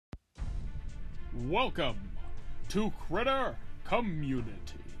Welcome to Critter Community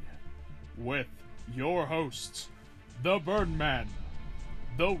with your hosts, the Birdman,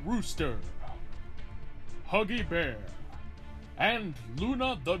 the Rooster, Huggy Bear, and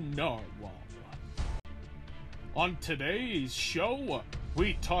Luna the Narwhal. On today's show,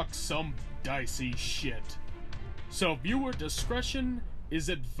 we talk some dicey shit, so viewer discretion is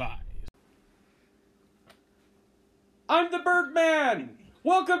advised. I'm the Birdman!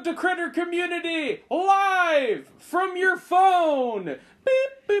 Welcome to Critter Community, live from your phone! Beep,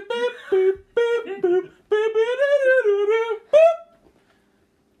 beep, beep, beep, beep, beep, beep, beep, beep.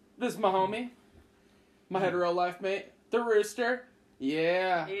 This is my homie, my hetero life mate, the Rooster.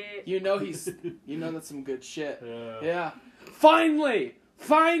 Yeah, you know that's some good shit. Yeah. Finally,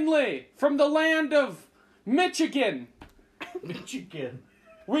 from the land of Michigan,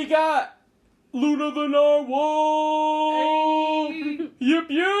 we got Luna the Narwhal! Hey. Yip!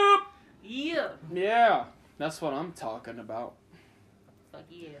 Yeah. Yeah, that's what I'm talking about. Fuck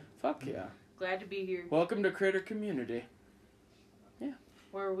yeah. Fuck yeah. Glad to be here. Welcome to Critter Community. Yeah.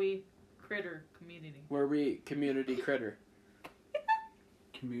 Where we critter community. Where we community critter.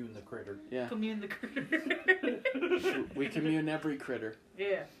 Commune the critter. Yeah. Commune the critter. We commune every critter.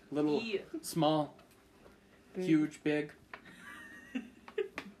 Yeah. Little, Yeah. small, huge, big.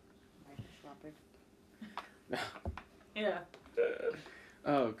 Yeah.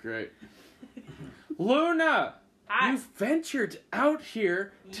 Oh, great. Luna! Hi. You've ventured out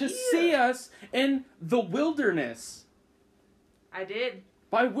here to see us in the wilderness. I did.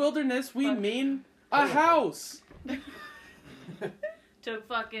 By wilderness, we mean a house. Took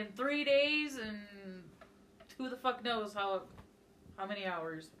fucking 3 days and who the fuck knows how many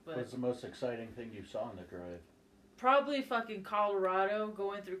hours, but What's the most exciting thing you saw on the drive? probably fucking Colorado,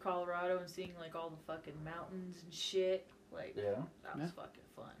 going through Colorado and seeing like all the fucking mountains and shit. Like Yeah? that was fucking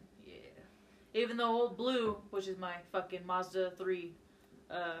fun. Yeah. Even though Old Blue, which is my fucking Mazda 3,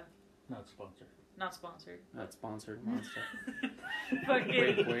 Not sponsored. not sponsored. Not sponsored, monster.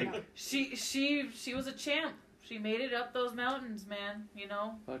 Fucking, Wink, wink. she was a champ. She made it up those mountains, man. You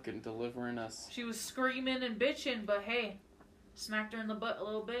know, Fucking delivering us. she was screaming and bitching, but hey, smacked her in the butt a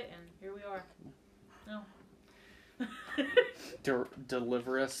little bit, and here we are. No.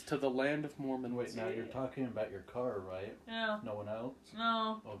 Deliver us to the land of Mormons. Wait, now you're talking about your car, right? No. No one else?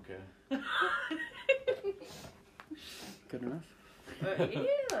 No. Okay. Good enough. But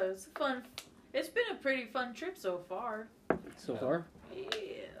yeah, it's fun. It's been a pretty fun trip so far. So far? Yeah.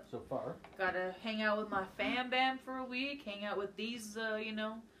 So far? Gotta hang out with my fam bam for a week. Hang out with these,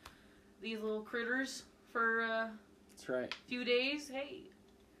 these little critters for a That's right. few days. Hey,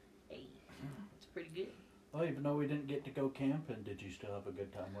 it's pretty good. Well, even though we didn't get to go camping, did you still have a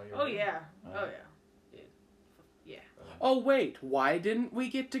good time while you were Oh there? yeah, oh yeah. Oh wait, why didn't we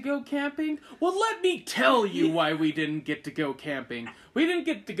get to go camping? Well, let me tell you why we didn't get to go camping. We didn't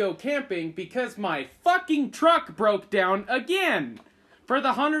get to go camping because my fucking truck broke down again. For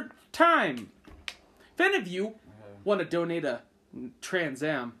the 100th time. If any of you want to donate a Trans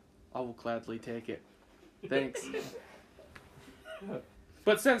Am, I will gladly take it. Thanks.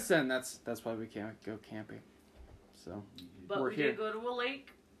 But since then, that's why we can't go camping. So But we're we here. did go to a lake.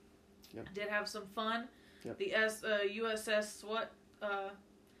 Yep. Did have some fun. Yep. The USS what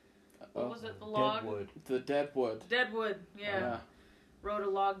was it? The log. Deadwood. The Deadwood. Deadwood. Yeah. Rode a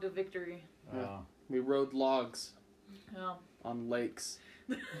log to victory. Yeah. We rode logs Yeah. on lakes.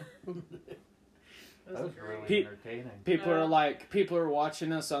 It That was great. really entertaining. People are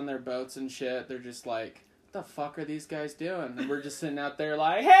watching us on their boats and shit. They're just like, what the fuck are these guys doing? And we're just sitting out there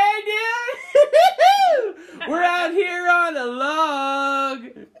like, hey dude! We're out here on a log!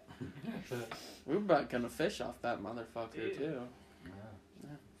 We're about gonna fish off that motherfucker Dude. too. Yeah.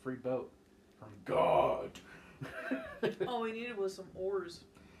 Free boat. From God. All we needed was some oars.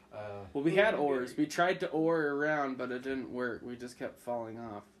 Well, we had oars. We tried to oar around, but it didn't work. We just kept falling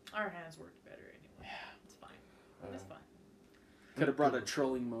off. Our hands worked better anyway. Yeah. It's fine. It's fine. Could have brought a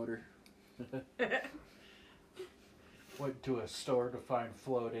trolling motor. Went to a store to find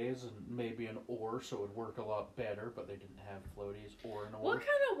floaties and maybe an oar so it would work a lot better, but they didn't have floaties or an oar. What kind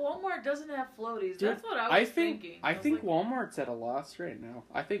of Walmart doesn't have floaties? Dude, That's what I was thinking. I was think like, Walmart's at a loss right now.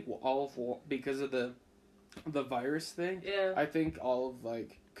 I think because of the virus thing. Yeah. I think all of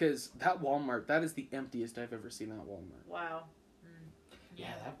because that Walmart, that is the emptiest I've ever seen that Walmart. Wow.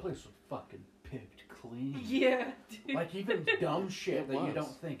 Yeah, that place was fucking picked clean. Yeah. Dude. Like even dumb shit It that you was.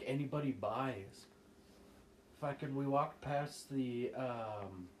 don't think anybody buys. Fucking, we walked past the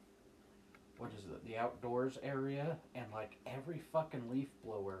what is it? The outdoors area, and like every fucking leaf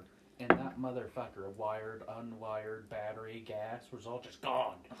blower and that motherfucker, wired, unwired, battery, gas, was all just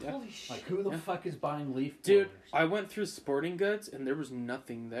gone. Yeah. Holy shit. Like, who the fuck is buying leaf Dude, blowers? I went through sporting goods and there was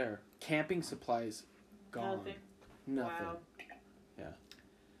nothing there. Camping supplies, gone. Nothing. Nothing. Wow.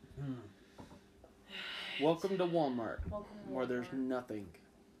 Hmm. Welcome to Walmart, Welcome to where there's Walmart. nothing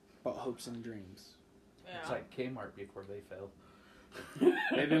but hopes and dreams. Yeah. It's like Kmart before they fell.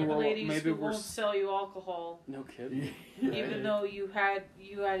 Maybe we're Ladies maybe who we're won't sell you alcohol, no kidding. even though you had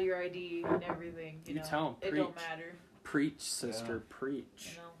your ID and everything. You know, tell 'em, it don't preach. matter. Preach, sister, Yeah.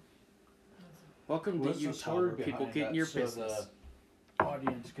 preach. You know. Welcome What's to the Utah, story where people behind get in that your so business. the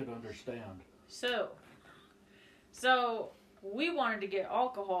audience could understand? So we wanted to get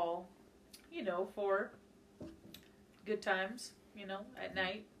alcohol, you know, for good times, you know, at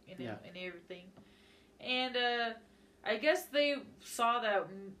night, you know, Yeah. and everything. And I guess they saw that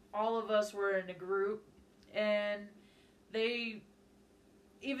all of us were in a group, and they,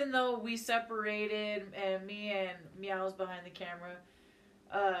 even though we separated and me and Meows behind the camera,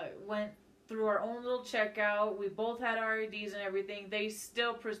 went through our own little checkout. We both had our IDs and everything. They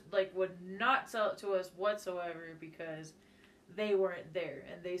still would not sell it to us whatsoever because they weren't there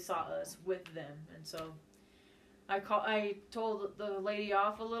and they saw us with them. And so I told the lady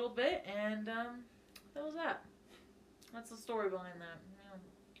off a little bit, and that was that. That's the story behind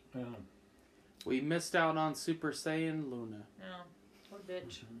that. Yeah. We missed out on Super Saiyan Luna. Yeah. What a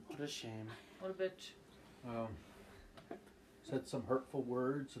bitch. What a shame. What a bitch. Said some hurtful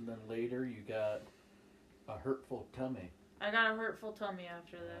words, and then later you got a hurtful tummy. I got a hurtful tummy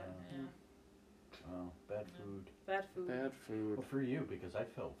after that. Yeah. Oh, bad food. Bad food. Bad food. Well, for you, because I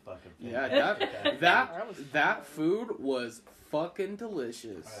felt fucking Yeah, fantastic. that food was fucking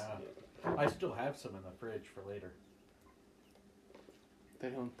delicious. I still have some in the fridge for later. They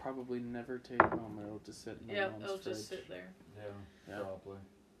don't probably never take home. It'll just sit in my Yeah, mom's it'll fridge. just sit there. Yeah, Yeah. probably.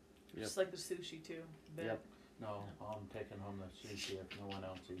 Yep. Just like the sushi too. But Yep. No, I'm taking home the sushi if no one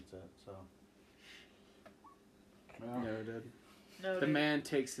else eats it, so. Well, Noted. No, The dude. man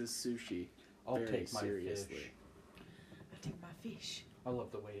takes his sushi I'll very take my seriously. fish. I take my fish. I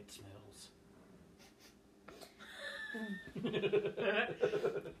love the way it smells.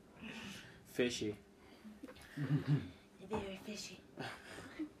 Fishy. Very fishy.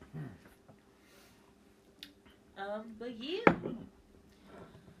 But yeah,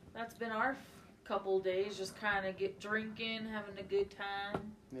 that's been our couple days. Just kind of drinking, having a good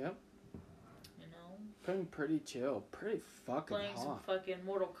time. Yep. You know, Been pretty chill. Pretty fucking playing some hot. fucking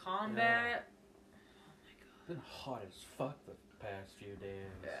Mortal Kombat. Yeah. Been hot as fuck the past few days.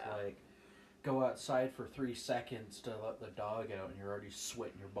 Yeah. Like, go outside for 3 seconds to let the dog out, and you're already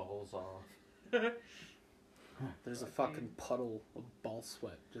sweating your balls off. There's a fucking puddle of ball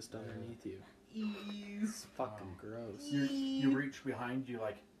sweat just underneath you. It's fucking gross. You reach behind you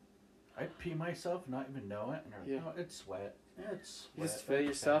like, I pee myself, not even know it, and you're like, Yeah. oh, it's sweat. It's You sweat. just feel It's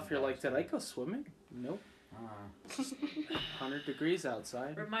yourself. You're like, did I fantastic." go swimming? Nope. 100 degrees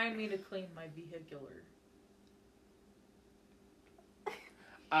outside. Remind me to clean my vehicular.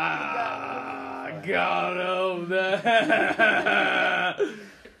 Got him there.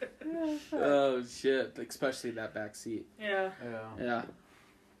 Oh shit! Especially that back seat. Yeah. Yeah. Yeah.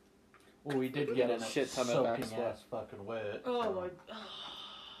 Well, we did get in a Shit ton of soaking back sweat. ass fucking wet. Oh so. my.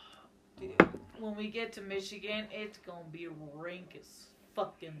 Dude, when we get to Michigan, it's gonna be rank as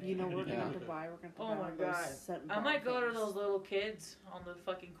fucking. You know, we're gonna Yeah. have to buy. We're gonna have to Oh buy my one of those God. scent I bomb might go to things. those little kids on the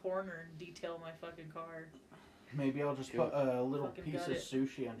fucking corner and detail my fucking car. Maybe I'll just Cool. put a little Fucking piece got of it.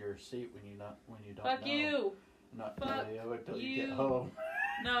 sushi under your seat when you don't Fuck know. you! Not Fuck tell you until you you. get home.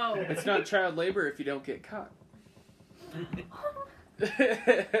 No. It's not child labor if you don't get caught.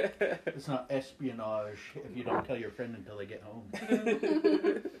 It's not espionage if you don't tell your friend until they get home.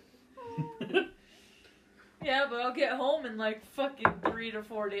 Yeah, but I'll get home in like fucking 3 to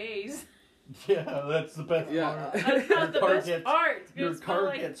 4 days. Yeah, that's the best Yeah. part. That's not the car best gets- part. It's gonna your smell car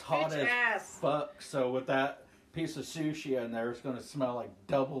like gets hot bitch as ass. Fuck, so with that piece of sushi in there, it's gonna smell like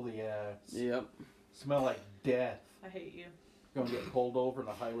double the ass. Yep. Smell like death. I hate you. Gonna get pulled over and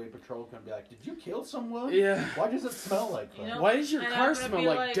the highway patrol gonna be like, did you kill someone? Yeah. Why does it smell like that? You know- Why does your And car I'm gonna smell be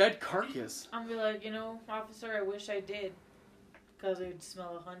like like- dead carcass? I'm gonna be like, you know, officer, I wish I did. Because it would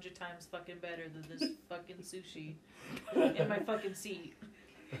smell 100 times fucking better than this fucking sushi in my fucking seat.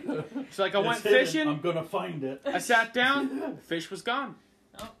 She's like, I went It's hidden. fishing. I'm gonna find it. I sat down. Fish was gone.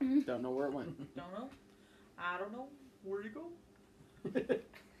 Oh. Don't know where it went. Don't know. I don't know. Where'd it go?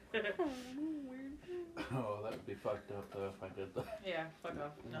 Oh, that would be fucked up though if I did that. Yeah, fuck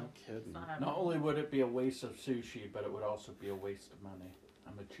off. No, No it's kidding. not happening. Not only would it be a waste of sushi, but it would also be a waste of money.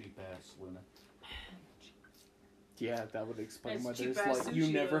 I'm a cheap ass, Luna. Yeah, that would explain It's why there's cheap-ass like you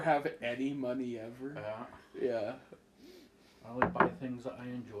sushi, never though. have any money ever. Yeah. I only buy things that I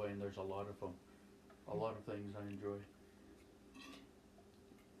enjoy, and there's a lot of them. A lot of things I enjoy.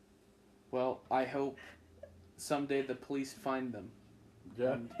 Well, I hope someday the police find them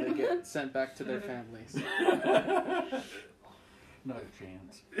Yeah. and they get sent back to their families. Not a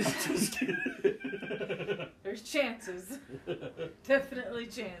chance. Just kidding. There's chances. Definitely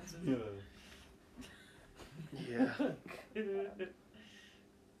chances. Yeah.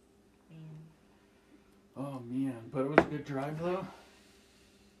 Oh man, but it was a good drive though.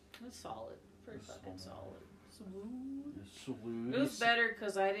 It's solid. Pretty It's fucking solid. solid. Salute. It was better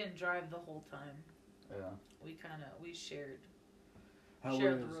because I didn't drive the whole time. Yeah. We shared How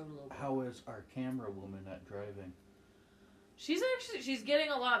shared the is road a little bit. how is our camera woman at driving? She's getting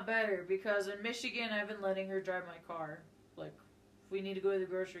a lot better because in Michigan I've been letting her drive my car. Like, if we need to go to the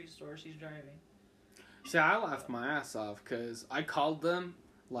grocery store, she's driving. See, I laughed my ass off because I called them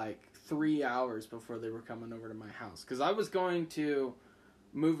like 3 hours before they were coming over to my house. Because I was going to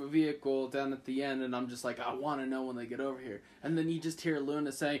move a vehicle down at the end, and I'm just like, I want to know when they get over here. And then you just hear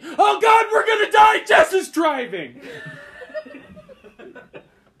Luna saying, "Oh God, we're going to die! Jess is driving!"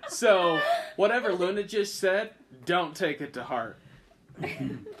 So, whatever Luna just said, don't take it to heart.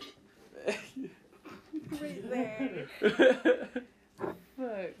 Right there.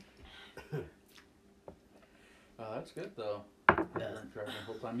 Fuck. Oh, that's good though. You weren't driving the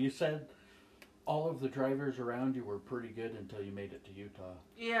whole time. You said all of the drivers around you were pretty good until you made it to Utah.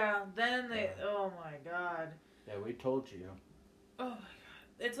 Yeah, then oh my God. Yeah, we told you. Oh my God.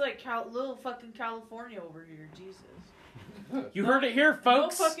 It's like little fucking California over here, Jesus. You heard it here,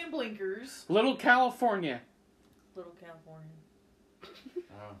 folks. No fucking blinkers. Little California. Little California.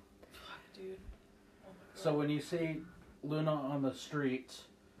 Oh. Fuck, dude. Oh my God. So when you see Luna on the streets,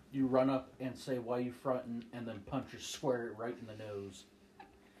 you run up and say, "Why you frontin'?" and then punch her square right in the nose.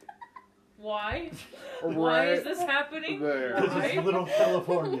 Why? Right Why is this happening? there. Why? Little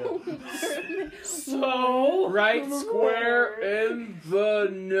California. So Right square in the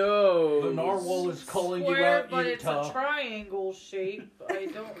nose. The narwhal is calling square, you out, but it's Utah. a triangle shape. I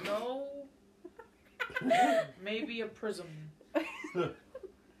don't know. Maybe a prism.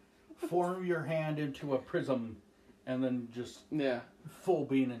 Form your hand into a prism, and then just Yeah. full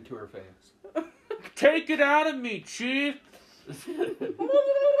bean into her face. Take it out of me, Chief.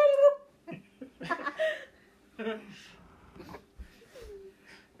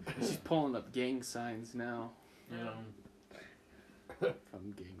 She's pulling up gang signs now.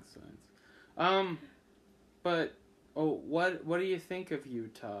 From gang signs. But what do you think of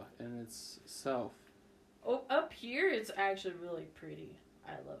Utah in itself? Oh, up here, it's actually really pretty.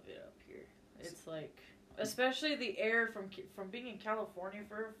 I love it up here. It's like, especially the air from being in California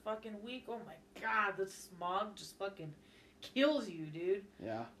for a fucking week. Oh my God, the smog just fucking kills you, dude.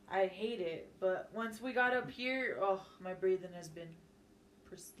 Yeah. I hate it. But once we got up here, oh, my breathing has been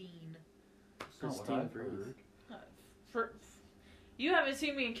pristine. That's not what Pristine I've breeze. heard. You haven't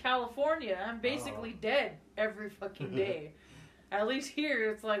seen me in California. I'm basically dead every fucking day. At least here,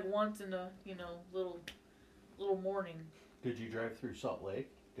 it's like once in a little morning. Did you drive through Salt Lake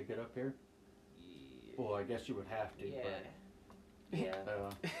to get up here? Well, I guess you would have to. Yeah. But,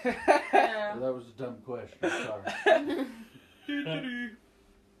 Yeah. Yeah. that was a dumb question. Sorry.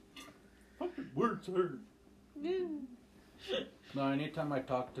 Fucking words hurt. No, anytime I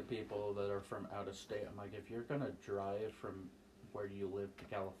talk to people that are from out of state, I'm like, if you're gonna drive from where you live to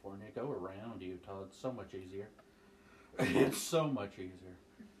California, go around Utah. It's so much easier. It's so much easier.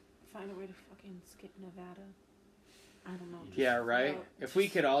 Find a way to fucking skip Nevada. I don't know. Yeah, right? If we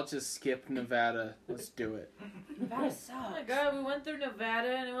could all just skip Nevada, let's do it. Nevada sucks. Oh my God, we went through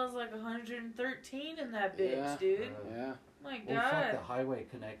Nevada and it was like 113 in that bitch, Yeah. dude. Yeah. My Well, fuck, God. the highway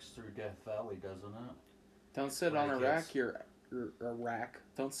connects through Death Valley, doesn't it? Don't sit Well, on I a guess. rack. You're a rack.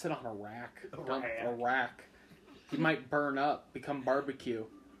 Don't sit on a rack. A Don't- rack. A rack. You might burn up, become barbecue.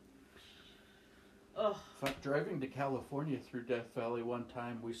 Ugh. Fuck, driving to California through Death Valley one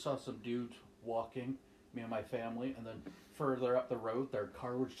time, we saw some dudes walking, me and my family, and then further up the road, their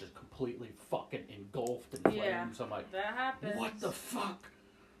car was just completely fucking engulfed in flames. Yeah. I'm like, That happens. what the fuck?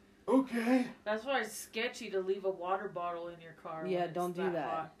 Okay. That's why it's sketchy to leave a water bottle in your car. Yeah, when it's don't do that.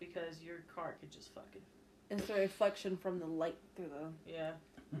 hot, because your car could just fucking It's the reflection from the light through the yeah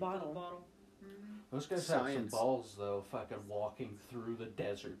bottle. Mhm. Those guys have some Science. balls, though, fucking walking through the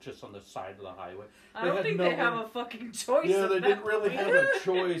desert just on the side of the highway. I They don't had think no they have way- a fucking choice. Yeah, at they that didn't really point. have a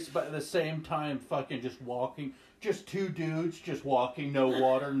choice, but at the same time, fucking just walking. Just two dudes just walking, no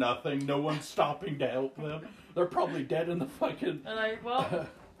water, nothing. No one stopping to help them. They're probably dead in the fucking... And like, well,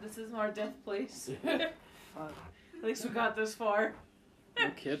 this is our death place. Fuck. At least we got this far. No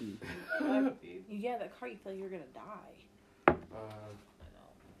kidding. Fuck, dude. You get that car, you feel like you're gonna die. I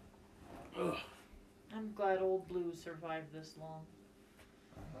know. Ugh. I'm glad Old Blue survived this long.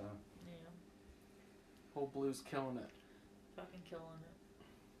 Yeah, Old Blue's killing it. fucking killing it.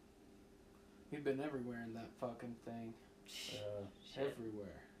 We've been everywhere in that fucking thing. Shit.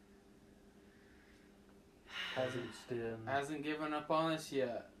 Everywhere. Kazakhstan. Hasn't given up on us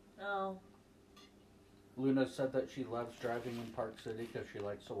yet. Oh, Luna said that she loves driving in Park City because she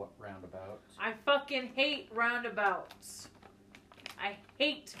likes the roundabouts. I fucking hate roundabouts. I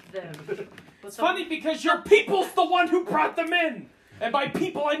hate them. It's funny because your people's the one who brought them in. And by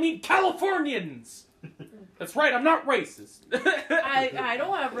people, I mean Californians. That's right, I'm not racist. I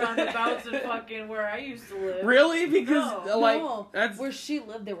don't have roundabouts in fucking where I used to live. Really? Because, No. like, No, that's where she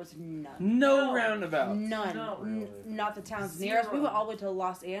lived, there was none. no No. roundabout. None. No. Really? Not the towns near us. We Zero. went all the way to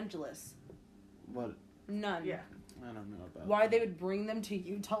Los Angeles. What? None. Yeah. I don't know about Why they would bring them to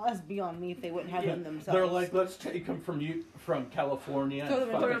Utah is beyond me if they wouldn't have them themselves. They're like, let's take them from California Throw and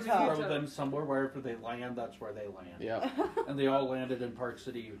them in fucking Utah. throw them somewhere. Wherever they land, that's where they land. Yeah. And they all landed in Park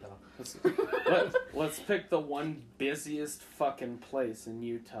City, Utah. Let's pick the one busiest fucking place in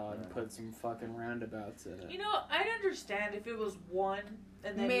Utah and put some fucking roundabouts in it. You know, I'd understand if it was one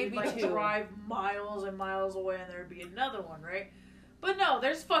and then Maybe you'd like two. drive miles and miles away and there'd be another one, right? But no,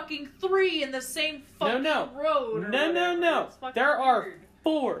 there's fucking 3 in the same fucking No. road. Or No. whatever. It's fucking There are weird.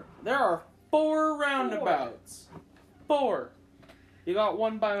 4. There are 4 roundabouts. 4. You got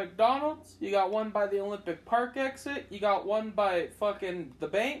one by McDonald's, you got one by the Olympic Park exit, you got one by fucking the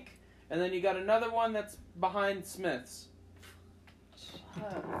bank, and then you got another one that's behind Smith's.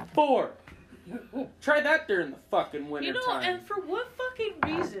 4. Try that during the fucking winter You know, time. and for what fucking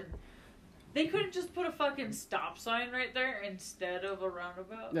reason? They couldn't just put a fucking stop sign right there instead of a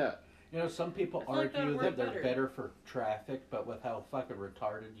roundabout? Yeah. You know, some people I feel like that'd argue work that they're better. better for traffic, but with how fucking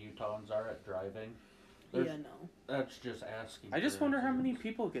retarded Utahns are at driving, Yeah, no. that's just asking. I just for wonder how it. many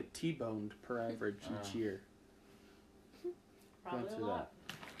people get T-boned per average each year. Probably Don't a do lot.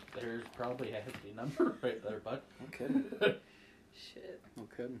 There's probably a hefty number right there, bud. Okay. Shit.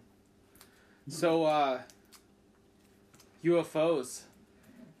 Okay. So, UFOs.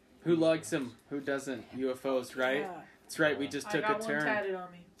 Who likes them? Who doesn't? UFOs, right? Yeah. That's right. We just I took got a one turn. tatted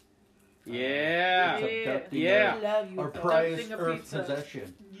on me. Yeah. It's abducting Yeah. I love you. Our though. prized Abducting a Earth pizza.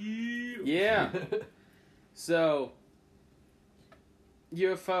 possession. Yeah. So,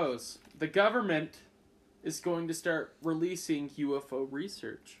 UFOs. The government is going to start releasing UFO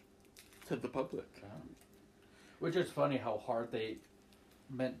research to the public. Which is funny how hard they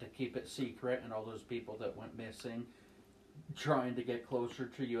meant to keep it secret, and all those people that went missing trying to get closer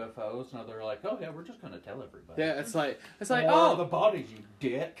to UFOs. Now they're like, oh yeah, we're just going to tell everybody. Yeah, it's like Where are the oh, bodies, you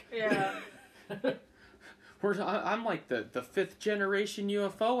dick? Yeah. I'm like the 5th generation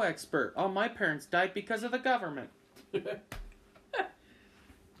UFO expert. All my parents died because of the government.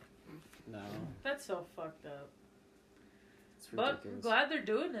 No, That's so fucked up. it's But ridiculous. glad they're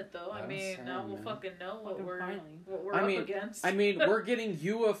doing it though. I I'm mean, sad, now we'll man. fucking know what Fucking we're finally. up mean- against. I mean, we're getting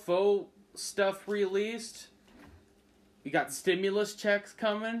UFO stuff released. You got stimulus checks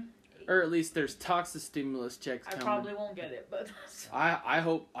coming, or at least there's talks of stimulus checks I coming. probably won't get it, but I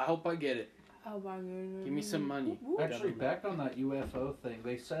hope I get it. Oh my goodness. Give me some money. Actually, back on that UFO thing,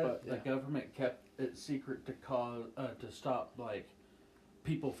 they said But, the yeah. government kept it secret to to stop like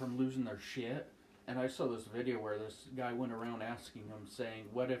people from losing their shit. And I saw this video where this guy went around asking them, saying,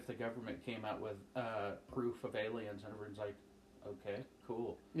 "What if the government came out with proof of aliens?" And everyone's like, "Okay,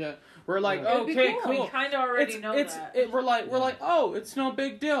 cool." Yeah, we're like, Yeah. It'd be okay, cool. we cool. kind of already know that. We're like, oh, it's no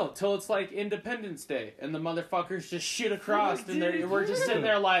big deal till it's like Independence Day and the motherfuckers just shoot across and we're just sitting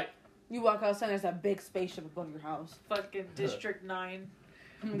there like, You walk outside, there's that big spaceship above your house. Fucking District 9.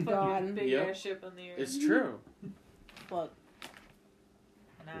 Oh my Fucking god. big Yep. ass ship in the air. it's true. Fuck.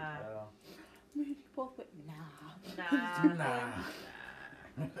 Nah. We both went, nah.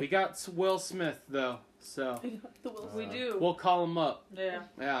 Nah. We got Will Smith though, so The Will We Smith. do. we'll call him up. Yeah.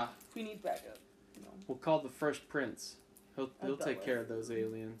 Yeah, We need backup. No. we'll call the Fresh Prince. He'll I'll take go care with. of those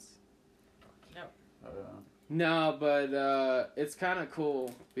aliens. Uh, No, but it's kind of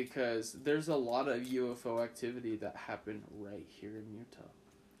cool because there's a lot of UFO activity that happened right here in Utah.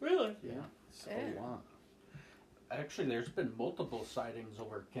 Really? Yeah, it's Yeah. a lot. Actually, there's been multiple sightings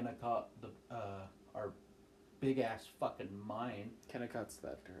over Kennecott, our big ass fucking mine, Kennecott's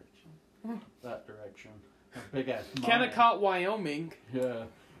that direction. that direction. A big ass mine. Kennecott, Wyoming. Yeah.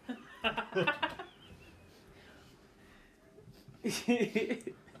 Yeah,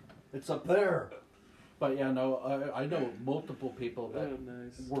 It's up there. But yeah, no, I know multiple people that Oh,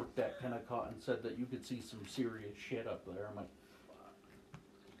 nice. worked at Kennecott and said that you could see some serious shit up there. I'm like,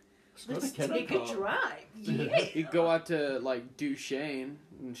 Let's go to take a Kennecott. drive. Yeah. You go out to like Duchesne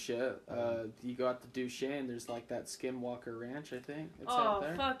and shit. You go out to Duchesne. There's like that Skinwalker Ranch, I think. It's out Oh,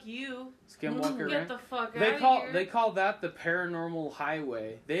 there. fuck you. Skinwalker Get Ranch. the fuck They out call of here. they call that the paranormal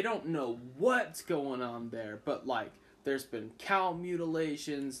highway. They don't know what's going on there, but like there's been cow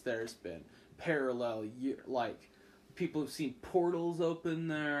mutilations. There's been like people have seen portals open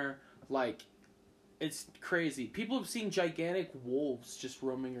there. Like it's crazy. People have seen gigantic wolves just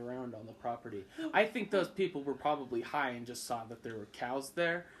roaming around on the property. I think those people were probably high and just saw that there were cows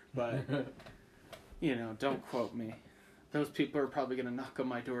there, but you know, don't quote me. Those people are probably gonna knock on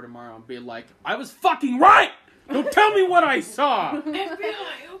my door tomorrow and be like, "I was fucking right! Don't tell me what I saw!"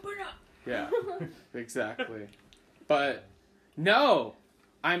 FBI, open up. Yeah, exactly. But, no.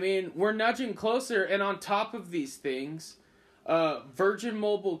 I mean, we're nudging closer, and on top of these things, Virgin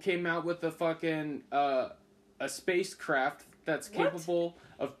Mobile came out with a fucking, a spacecraft that's capable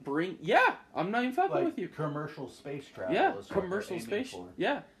of Yeah, I'm not even fucking Like with you. commercial space travel. Yeah, is what commercial they're aiming space. for.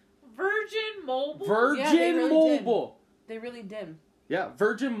 Yeah. Virgin Mobile. Virgin Yeah, they really Mobile. They really did. Yeah,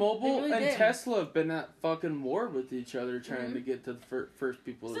 Virgin Mobile really and did. Tesla have been at fucking war with each other trying Mhm. to get to the first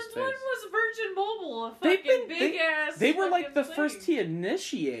people to Since space. when was Virgin Mobile a They've fucking been- big ass? They were like the fucking first thing? to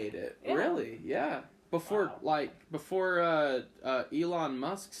initiate it, Yeah. really. Yeah. Before Wow. Elon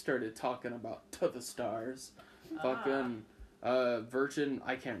Musk started talking about to the stars. Fucking Virgin,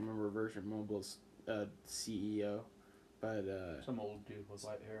 I can't remember Virgin Mobile's CEO, but Some old dude with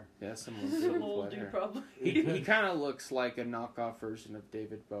white hair. yeah, someone Some old dude probably. He kind of looks like a knockoff version of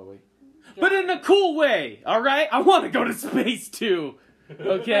David Bowie. But in a cool way, all right? I want to go to space too.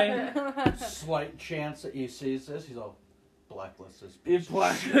 Okay? Slight chance that he sees this, he's all blacklist this In piece of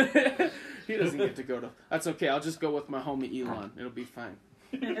black. shit. He doesn't get to go to. That's okay. I'll just go with my homie Elon. It'll be fine.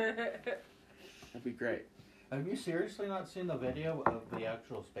 It'll be great. Have you seriously not seen the video of the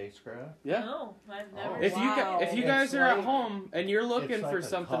actual spacecraft? Yeah. No, I've never. Oh. If you Wow. if you It's guys are at like- home and you're looking It's like for a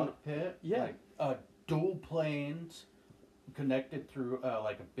something, cockpit, Yeah. like dual planes connected through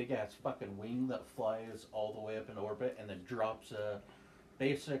like a big ass fucking wing that flies all the way up in orbit and then drops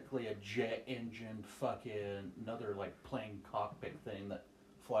basically a jet engine fucking another like plane cockpit thing that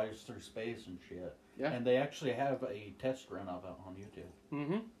flies through space and shit. Yeah. And they actually have a test run of it on YouTube.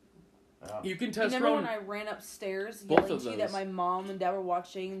 mm-hmm. Yeah. You can test Remember run. when I ran upstairs Both yelling of to you those. that my mom and dad were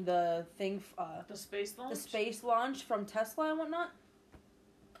watching the thing, The space launch. the space launch from Tesla and whatnot?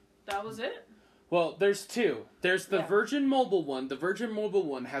 That was it. Well, there's two. There's the Yeah. Virgin Mobile one. The Virgin Mobile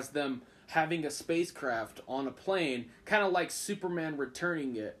one has them having a spacecraft on a plane, kind of like Superman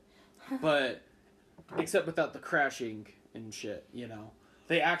returning it, but except without the crashing and shit. You know,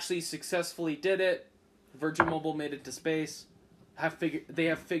 they actually successfully did it. Virgin Mobile made it to space. They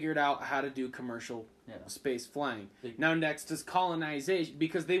have figured out how to do commercial Yeah. space flying. They- Now next is colonization,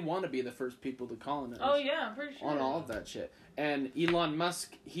 because they want to be the first people to colonize. Oh yeah, I'm pretty sure. On all of that shit. And Elon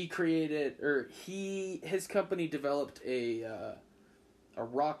Musk, his company developed a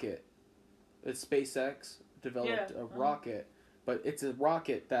rocket. It's SpaceX developed a rocket, but it's a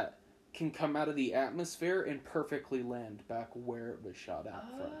rocket that can come out of the atmosphere and perfectly land back where it was shot out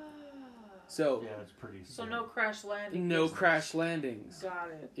from. So Yeah, it's pretty So sick. no crash landing. no business. crash landings. Got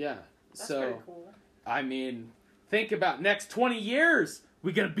it. Yeah. That's So very cool. I mean, think about next 20 years.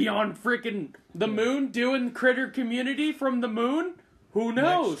 We gonna be on freaking the moon doing critter community from the moon? Who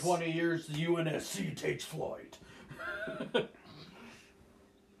knows? Next 20 years, the UNSC takes flight.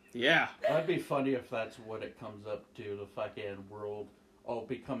 Yeah. That'd be funny if that's what it comes up to, the fucking world all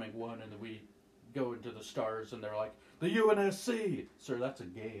becoming one, and we go into the stars, and they're like, the UNSC! Sir, that's a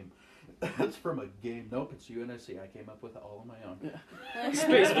game. That's from a game. Nope, it's UNSC. I came up with it all on my own.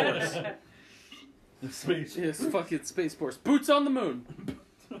 Space Force. Space. Yes, fucking Space Force. Boots on the moon.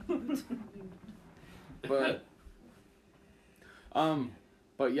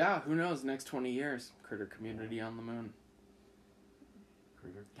 But yeah, who knows? Next 20 years, critter community on the moon.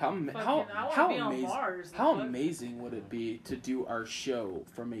 How Fucking, I how wanna be on amazing? Mars. How Fuck amazing would it be to do our show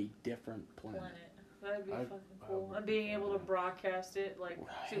from a different planet? planet. That'd be I- fucking I cool. would- And being able to broadcast it like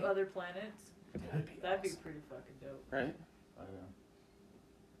Right. to other planets. That'd be That'd be awesome. pretty fucking dope. Right? I know.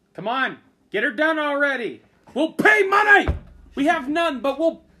 Come on, get her done already. We'll pay money. We have none, but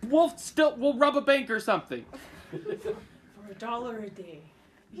we'll rub a bank or something. For $1 a day.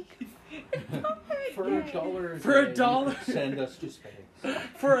 For $1 For a day, you dollar. can send us to space.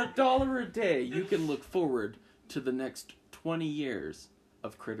 For $1 a day, you can look forward to the next 20 years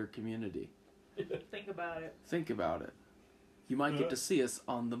of critter community. Think about it. Think about it. You might get to see us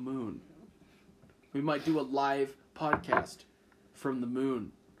on the moon. We might do a live podcast from the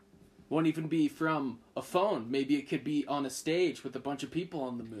moon. Won't even be from a phone. Maybe it could be on a stage with a bunch of people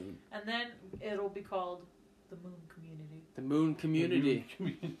on the moon. And then it'll be called the Moon Community. The Moon Community.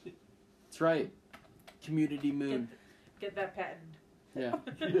 That's right. Community Moon. Get that patent. Yeah.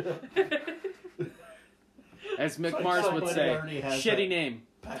 As Mick Mars would say, shitty name.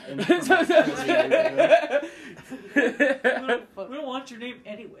 We don't want your name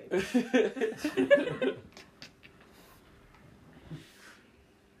anyway.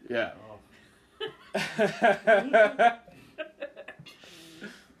 Yeah.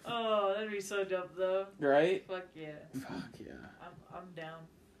 Oh, that'd be so dope, though. Right? Fuck yeah. Fuck yeah. I'm down.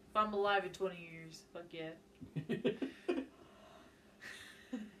 If I'm alive in 20 years, fuck yeah.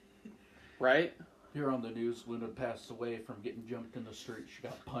 Right? Here on the news, Luna passed away from getting jumped in the street. She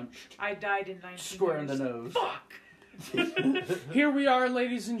got punched I died in 19 square in years. the nose. Fuck! Here we are,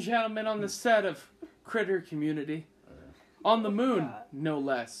 ladies and gentlemen, on the set of Critter Community. On the moon, no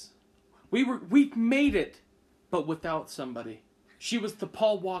less. We made it, but without somebody. She was the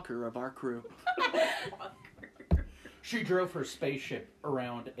Paul Walker of our crew. She drove her spaceship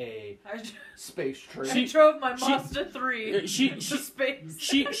around a space train. I drove my Mazda 3 she- into space.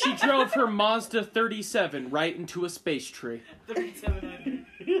 She drove her Mazda 37 right into a space tree.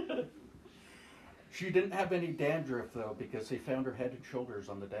 3700. She didn't have any dandruff, though, because they found her head and shoulders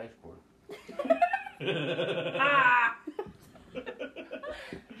on the dashboard. Ah!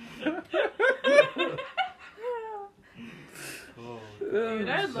 Dude,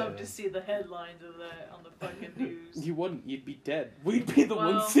 I'd love to see the headlines of that on the fucking news. You wouldn't. You'd be dead. We'd be the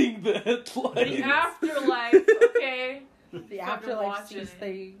Well, ones seeing the headlines. The afterlife, okay. The Fucking afterlife watching sees it.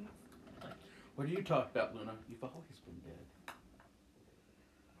 things. What are you talking about, Luna? You've always been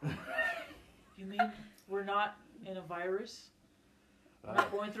dead. You mean we're not in a virus? We're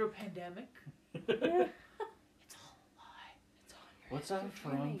not going through a pandemic? It's all a lie. It's all in your What's that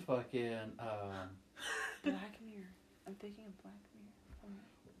from? Jimmy. Fucking, Black Mirror. I'm thinking of Black Mirror.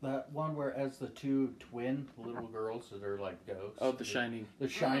 that one where as the two twin little girls that are like ghosts. Oh, The Shining. The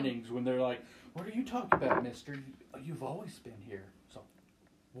Shinings, when they're like, what are you talking about, mister? You've always been here. So,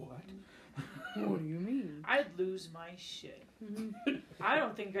 what? What do you mean? I'd lose my shit. I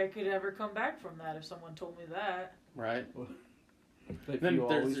don't think I could ever come back from that if someone told me that. Right? Have Then you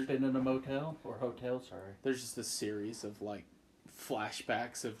there's- always been in a motel? Or hotel, sorry. There's just a series of like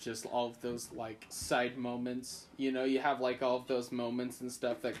flashbacks of just all of those like side moments. You know, you have like all of those moments and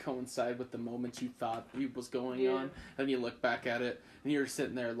stuff that coincide with the moments you thought was going Yeah. on, and you look back at it and you're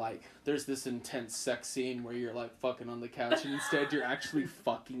sitting there like there's this intense sex scene where you're like fucking on the couch and instead you're actually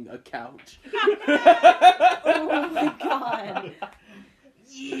fucking a couch. Oh my god.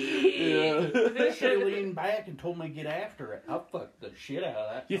 Yeah. She leaned back and told me to get after it. I'll fuck the shit out of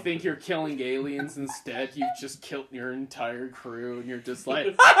that. You think you're killing aliens instead you've just killed your entire crew and you're just like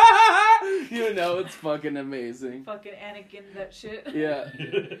you know, it's fucking amazing. Fucking Anakin that shit. Yeah.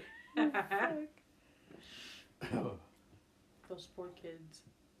 Those poor kids.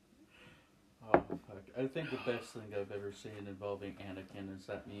 Oh, fuck. I think the best thing I've ever seen involving Anakin is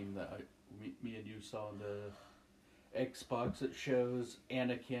that meme that me and you saw on the Xbox that shows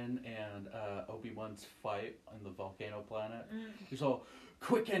Anakin and Obi-Wan's fight on the volcano planet. He's all,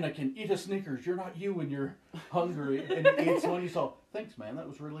 quick Anakin, eat a Snickers, you're not you when you're hungry. And he eats one, he's all, thanks man, that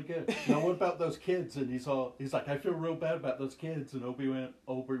was really good. Now what about those kids? And he's like, I feel real bad about those kids. And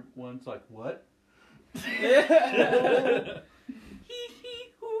Obi-Wan's like, what?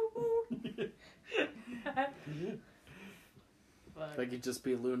 Fuck. If I could just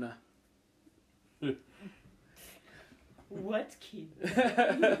be Luna. What kid?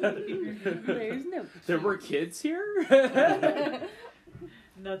 There's no. There were kids here?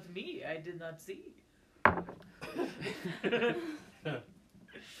 Not me. I did not see.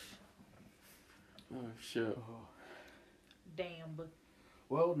 Oh, shit. Damn. But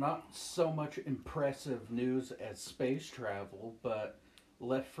Well, not so much impressive news as space travel, but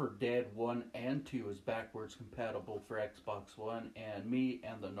Left 4 Dead 1 and 2 is backwards compatible for Xbox One, and me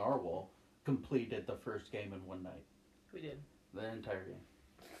and the Narwhal completed the first game in one night. we did. The entire game.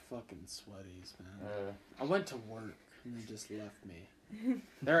 Fucking sweaties, man. I went to work and they just left me.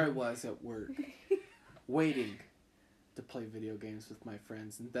 There I was at work, waiting to play video games with my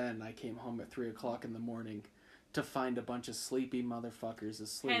friends, and then I came home at 3 o'clock in the morning to find a bunch of sleepy motherfuckers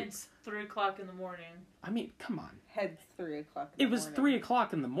asleep. Hence 3 o'clock in the morning. I mean, come on. Heads 3 o'clock. It was 3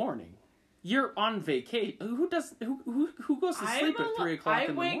 o'clock in the morning. You're on vacation. Who goes to sleep at 3 o'clock in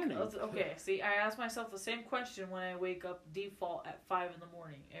the morning? Okay, see, I ask myself the same question when I wake up default at 5 in the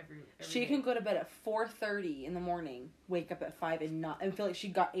morning every She day. can go to bed at 4:30 in the morning, wake up at 5 and feel like she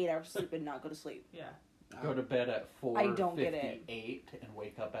got 8 hours of sleep and not go to sleep. Yeah. Go to bed at 4:58 I don't get it. and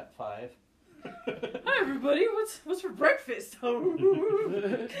wake up at 5. Hi everybody, what's for breakfast?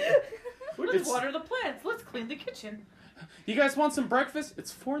 Let's water the plants. Let's clean the kitchen. You guys want some breakfast?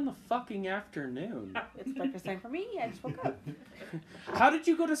 It's 4 in the fucking afternoon. It's breakfast time for me. I just woke up. How did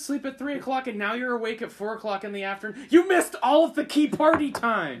you go to sleep at 3 o'clock and now you're awake at 4 o'clock in the afternoon? You missed all of the key party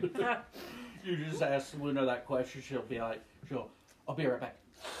time. You just ask Luna that question, she'll be like, I'll be right back.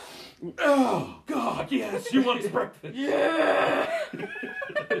 Oh, God, yes, you want some breakfast. Yeah!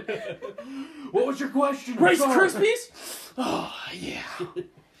 What was your question? Rice Sorry. Krispies? Oh, yeah.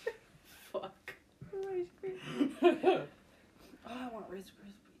 Fuck. Oh, I want Rice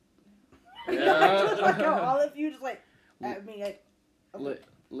Krispies. Yeah. All of you just like, I mean, like,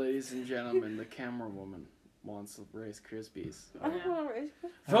 Ladies and gentlemen, the camera woman wants Rice Krispies. I don't want Rice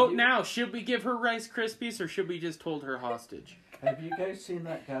Krispies. Vote now. Should we give her Rice Krispies or should we just hold her hostage? Have you guys seen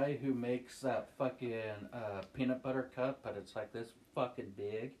that guy who makes that fucking peanut butter cup, but it's like this fucking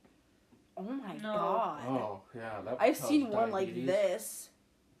big? Oh my No. god. Oh, yeah. That I've causes seen one like diabetes. this.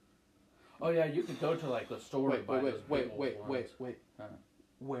 Oh, yeah, you could go to like the store and buy those big old ones. Huh.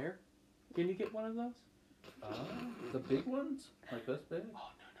 Where? Can you get one of those? The big ones? Like this big?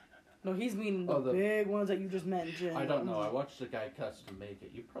 No, he's meaning the, Oh, the- big ones that you just mentioned. I don't know. I watched the guy custom make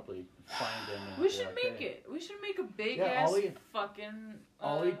it. You probably find them. We should make it. We should make a big Yeah, ass all he- fucking.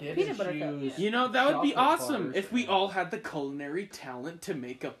 All he did peanut is butter cup. use. You know, that would be chocolate awesome bars if we and- all had the culinary talent to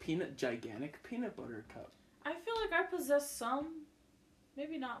make a gigantic peanut butter cup. I feel like I possess some,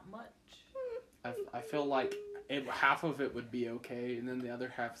 maybe not much. I feel like half of it would be okay, and then the other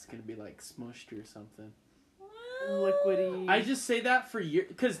half is going to be like smushed or something. Liquidy. I just say that for you,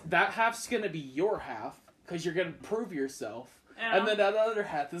 because that half's going to be your half, because you're going to prove yourself. Yeah. And then that other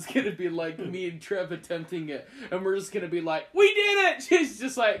half is going to be like me and Trev attempting it, and we're just going to be like, we did it! She's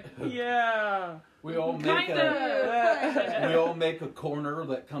just like, yeah. We all make Kinda. we all make a corner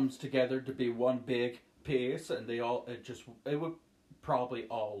that comes together to be one big piece, and it would probably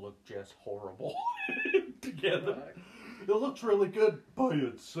all look just horrible together. It looks really good by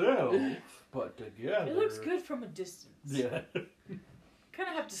itself, but together It looks good from a distance. Yeah, Kind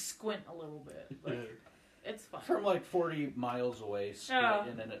of have to squint a little bit. Like, it's fun. from like 40 miles away, straight, Yeah.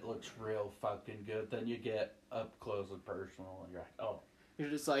 and then it looks real fucking good. Then you get up close and personal, and you're like, oh, You're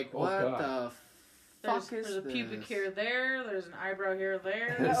just like, Oh, what God. the fuck There's is a this? pubic hair there. There's an eyebrow hair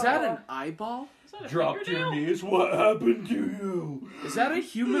there. Is that an eyeball? Is that a drop to your fingernail? knees. What happened to you? Is that a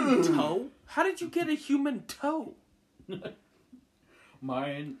human toe? How did you get a human toe?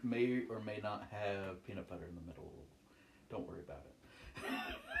 Mine may or may not have peanut butter in the middle. Don't worry about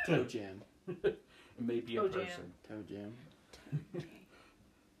it. Toe jam. It may be a Toe jam. person. Toe jam.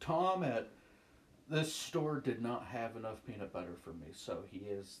 Tom at this store did not have enough peanut butter for me, so he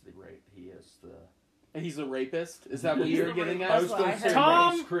is the He's a rapist? Is that what He's you're the getting rapist. at? I was what I going to say heard.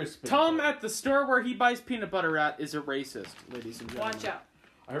 Tom- Rice Krispies. Tom at the store where he buys peanut butter at is a racist, ladies and gentlemen. Watch out.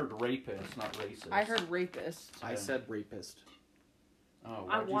 I heard rapist, not racist. I heard rapist. I said rapist. Oh,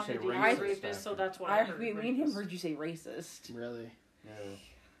 I why'd you say wanted to racist? hear racist rapist, so after? that's what I heard. Me and him rapist. heard you say racist. Really? Yeah.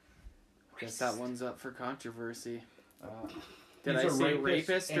 Guess that one's up for controversy. Uh, Did I he's a say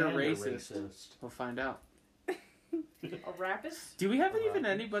rapist or and a racist? We'll find out. A rapist? Do we have even Rapist.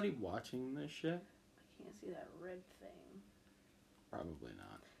 anybody watching this shit? I can't see that red thing. Probably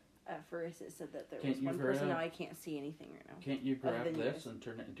not. At first it said that there Can't was you one person. grab- Now I can't see anything right now. Can't you Other grab than you this guys. and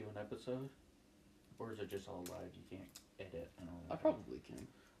turn it into an episode? Or is it just all live? You can't edit and all that. I probably can.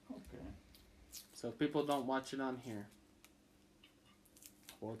 Okay. So if people don't watch it on here,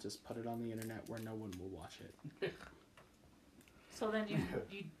 we'll just put it on the internet where no one will watch it. So then you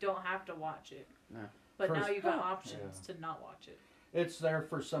don't have to watch it. No. But now First- you got options to not watch it. It's there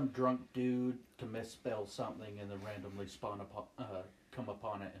for some drunk dude to misspell something and then randomly come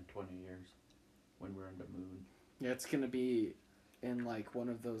upon it in 20 years when we're in the moon. Yeah, it's gonna be in like one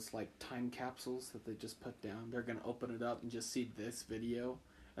of those like time capsules that they just put down. They're gonna open it up and just see this video,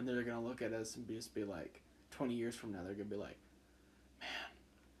 and they're gonna look at us and just be like, 20 years from now, they're gonna be like, man,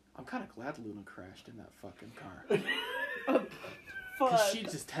 I'm kind of glad Luna crashed in that fucking car. Because she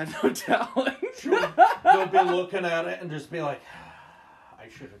just had no talent. They'll be looking at it and just be like, I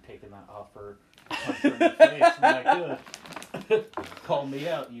should have taken that off her. Punch her in the face. I'm like, call me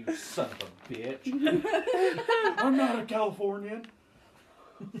out, you son of a bitch. I'm not a Californian.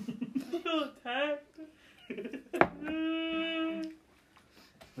 Attacked.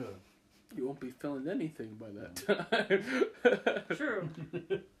 be feeling anything by that time. True.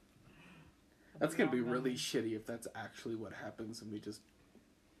 That's gonna be Wrong really memory. shitty if that's actually what happens and we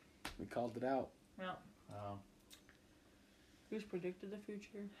called it out. Well, Oh, Who's predicted the future?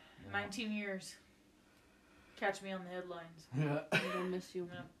 yeah. 19 years. Catch me on the headlines. Yeah. I'm gonna miss you.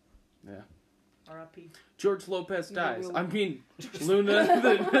 Yeah. R.I.P. George Lopez dies. will. I mean, Luna.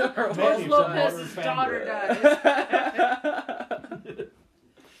 The, George Maybe Lopez's some daughter modern dies.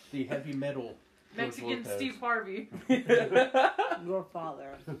 The heavy metal. George Mexican Lopez. Steve Harvey. Your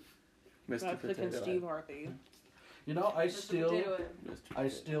father. Mr. Mexican Potato Steve Head. Harvey. You know, I Mr. still Potato Head. Mr. I Potato.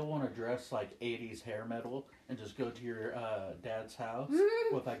 still want to dress like 80s hair metal and just go to your dad's house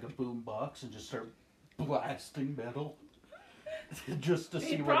with like a boom box and just start blasting metal. Just to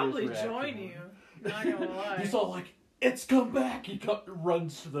see He'd what probably his reaction join was. you. Not gonna lie. He's all like, "It's come back!" He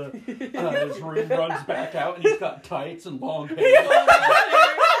runs to the his room, runs back out, and he's got tights and long hair.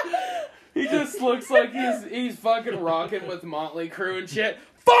 He just looks like he's fucking rocking with Motley Crue and shit.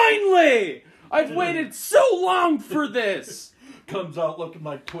 Finally! I've waited so long for this! Comes out looking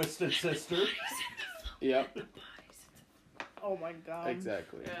like Twisted Sister. Yep, Oh my god.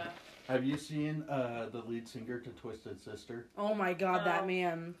 exactly. Yeah. Have you seen the lead singer to Twisted Sister? Oh my god, Oh. that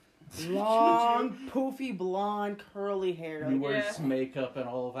man. Long, poofy, blonde, curly hair. He Like, wears Yeah. makeup and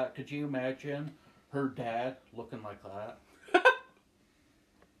all of that. Could you imagine her dad looking like that?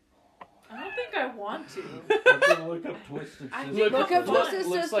 I don't think I want to. I'm gonna look up Twisted I Sister. think look up Looks Twisted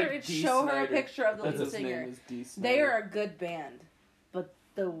looks Sister like and Dee show her a Snider. picture of the That's lead his singer. name is Dee Snider. They are a good band, but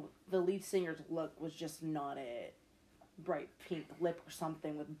the lead singer's look was just not it. Bright pink lip or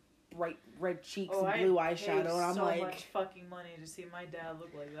something with bright red cheeks Oh, and blue I eyeshadow, paid and I'm so like, much fucking money to see my dad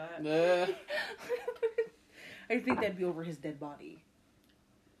look like that. Nah. I think that'd be over his dead body.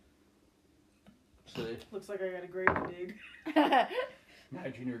 See? Looks like I got a grave to dig.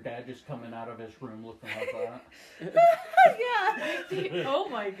 Imagine your dad just coming out of his room looking like that. Yeah, Oh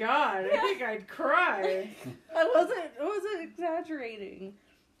my god, I think I'd cry. I wasn't exaggerating.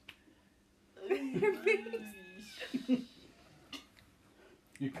 Your face.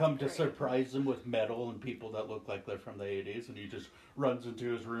 You come to surprise him with metal and people that look like they're from the 80s, and he just runs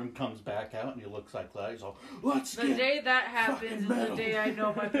into his room, comes back out, and he looks like that. He's all, "Let's The get day that happens fucking is the metal." day I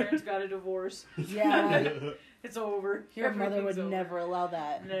know my parents got a divorce. Yeah, It's over. your mother would Everything's over. never allow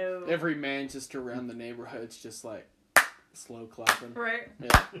that. No. Every man just around the neighborhood's just like slow clapping. Right.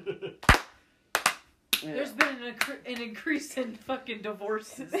 Yeah. There's been an increase in fucking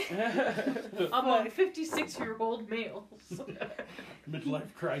divorces among 56-year-old males.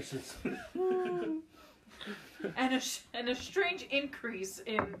 Midlife crisis. and a strange increase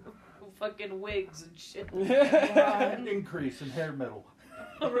in fucking wigs and shit. An increase in hair metal.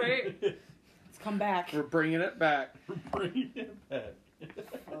 Right? Let's come back. We're bringing it back. Bring it back.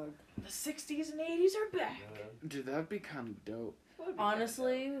 The 60s and 80s are back. Dude, that'd be kind of dope. Would be kinda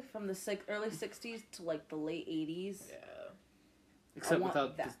Honestly, from the early 60s to like the late 80s. dope. Yeah. Except want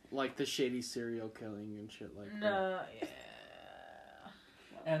without that. the shady serial killing and shit like that. No, yeah.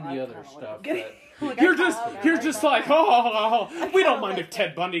 And I the other kinda stuff like it. that... Like, You're I just kinda you're like just that. like, oh, we don't kinda mind like if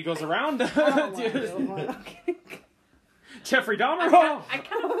Ted Bundy goes around. I don't wanna Dude. do it. Okay. Jeffrey Dahmer. I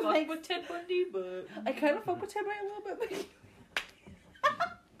kind of fuck Like- with Ted Bundy, but I kind of fuck with him a little bit.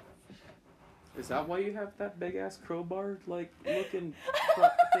 Is that why you have that big ass crowbar like looking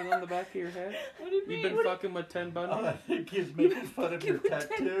thing on the back of your head? what do you You've mean? been fucking with Ted Bundy? I think he's making fun of your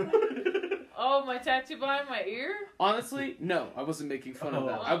tattoo. Oh, my tattoo behind my ear? Honestly, no, I wasn't making fun of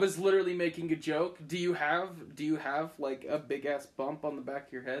that. I was literally making a joke. Do you have like a big ass bump on the back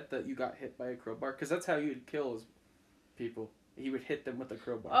of your head that you got hit by a crowbar? Because that's how you'd kill people. He would hit them with a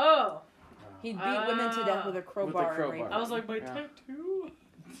crowbar. Oh. He'd beat women to death with a crowbar. and crowbar. rape I was them. like, my Yeah. tattoo?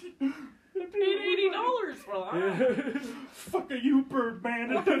 I paid $80 for that. Fuck are you,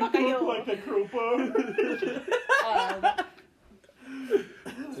 Birdman? It What the doesn't fuck are look you? like a crowbar.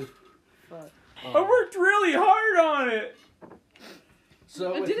 Fuck. I worked really hard on it.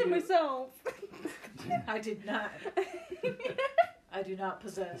 So I with did it you- myself. I did not. I do not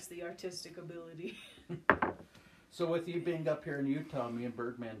possess the artistic ability. So with you being up here in Utah, me and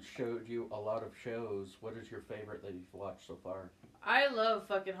Birdman showed you a lot of shows. What is your favorite that you've watched so far? I love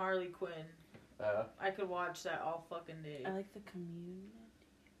fucking Harley Quinn. Uh, I could watch that all fucking day. I like the Community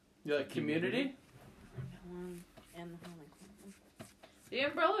You like Community? one and the Harley Quinn. The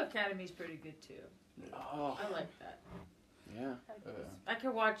Umbrella Academy's pretty good too. Oh, I like that. yeah. I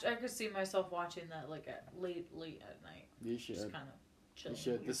could see myself watching that like at late at night. You Just should. kind of chilling. You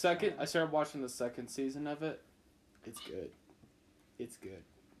should. with The second, I friends. started watching the second season of it. It's good. It's good.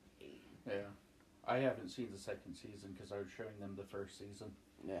 yeah. I haven't seen the second season because I was showing them the first season.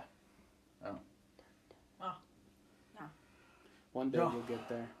 Yeah. One day we'll get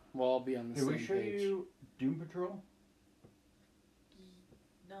there. We'll all be on the Did same we show page. you Doom Patrol?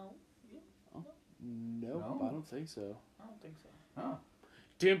 No, Nope, No? I don't think so. I don't think so. Oh.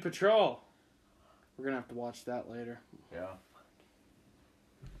 Doom Patrol. We're gonna have to watch that later. Yeah.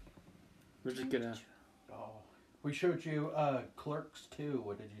 We're just gonna. Oh. We showed you Clerks 2.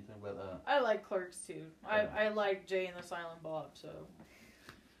 What did you think about that? I like Clerks too. Yeah. I like Jay and the Silent Bob, so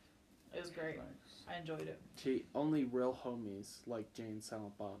it was great. Thanks. I enjoyed it. Gee, only real homies like Jay and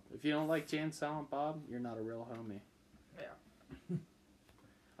Silent Bob. If you don't like Jay and Silent Bob, you're not a real homie. Yeah.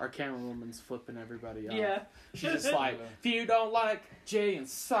 Our camerawoman's flipping everybody off. Yeah. She's just like, if you don't like Jay and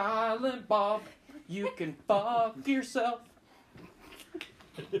Silent Bob, you can fuck yourself.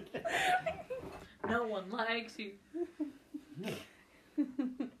 No one likes you.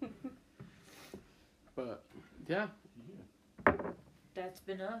 But yeah, That's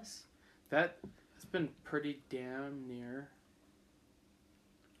been us. that's been pretty damn near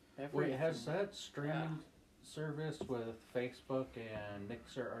Wait, everything. has that streaming service with Facebook and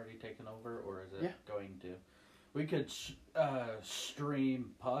Mixer already taken over, or is it Yeah. going to? We could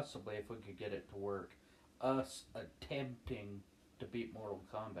stream, possibly, if we could get it to work, us attempting to beat Mortal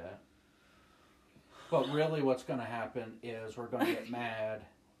Kombat. But really what's going to happen is we're going to get mad.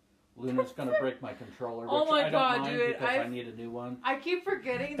 Luna's going to break my controller, which Oh my I don't God, mind dude, because I need a new one. I keep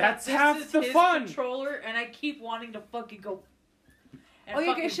forgetting That's that half this is the his fun. controller, and I keep wanting to fucking go. And Oh, you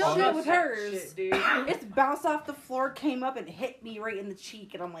fucking can show me bust with that hers. shit, dude. It's bounced off the floor, came up, and hit me right in the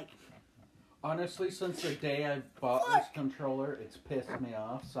cheek, and I'm like, Honestly, since the day I bought this controller, it's pissed me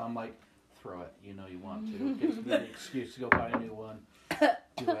off. So I'm like, throw it. You know you want to. It gives me an excuse to go buy a new one.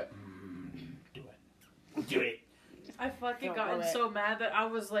 Do it. Do it. Do it. I fucking Don't gotten love it. so mad that I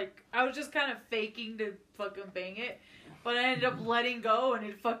was just kind of faking to fucking bang it, but I ended up letting go and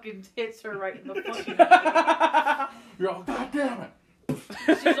it fucking hits her right in the fucking eye. You're all, God damn it.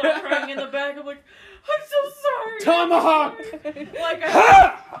 She's all crying in the back. I'm like, I'm so sorry. Tomahawk! Like I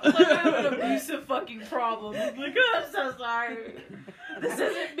have an abusive fucking problem. I'm like, oh, I'm so sorry. This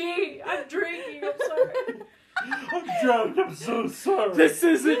isn't me. I'm drinking. I'm sorry. I'm drunk. I'm so sorry. This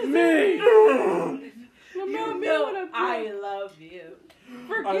isn't me! No, I love you.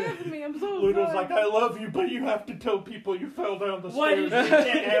 forgive me, I'm so Luna's sorry. like, I love you, but you have to tell people you fell down the Why stairs. did You you-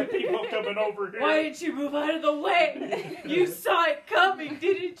 can't have people coming over here. Why didn't you move out of the way? You saw it coming,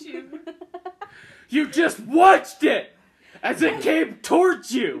 didn't you? You just watched it as it came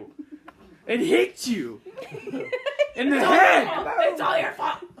towards you and hit you in the head. It's all your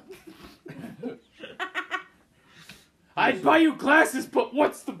fault. I'd buy you glasses, but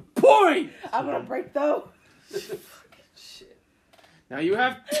what's the point? I'm gonna break though. Shit. Now you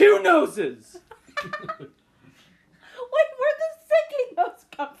have two noses. Wait, where'd the second nose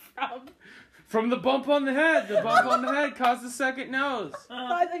come from? From the bump on the head. The bump on the head caused the second nose.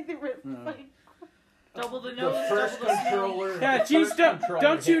 I think they were like, Double the The nose, first double the smell. controller. Yeah, the geez, first controller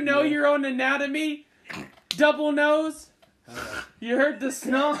don't you hit know me. your own anatomy? Double nose? You heard the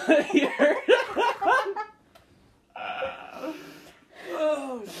smell? You heard?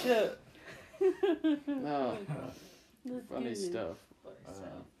 oh shit. Oh, funny stuff.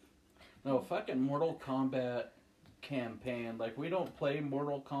 No, fucking Mortal Kombat campaign. Like, we don't play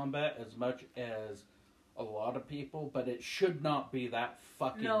Mortal Kombat as much as a lot of people, but it should not be that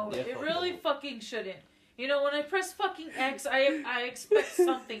fucking No, it difficult. really fucking shouldn't. You know, when I press fucking X, I expect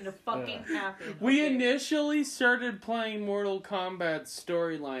something to fucking happen. We okay? initially started playing Mortal Kombat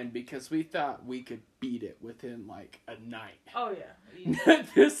storyline because we thought we could beat it within like a night. Oh yeah.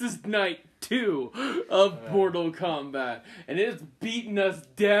 This is night 2 of Mortal Kombat, and it's beating us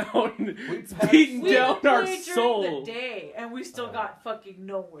down. It's beating We down played our during soul. the day, and we still got fucking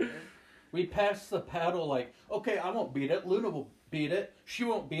nowhere. We passed the paddle like, okay, I won't beat it. Luna will beat it. She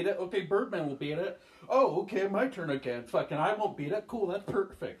won't beat it. Okay, Birdman will beat it. Oh, okay, my turn again. Fucking, I won't beat it. Cool, that's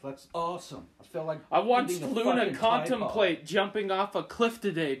perfect. That's awesome. I feel like I watched eating a Luna fucking contemplate jumping off a cliff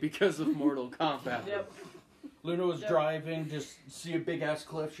today because of Mortal Kombat. Yep. Luna was Yep. driving, just see a big ass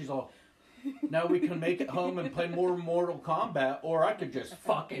cliff. She's all, now we can make it home and play more Mortal Kombat, or I could just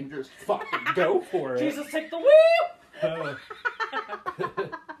fucking go for it. Jesus, take the wheel.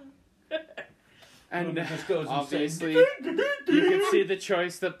 And Luna just goes and obviously, says, you can see the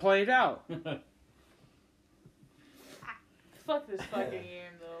choice that played out. Fuck this fucking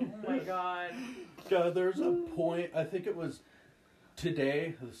game, though. Oh my god. God, there's a point, I think it was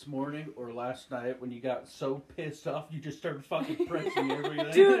today, this morning, or last night, when you got so pissed off, you just started fucking pressing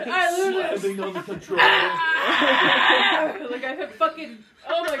everything. Dude, I literally- slamming on the controller. Like I had fucking.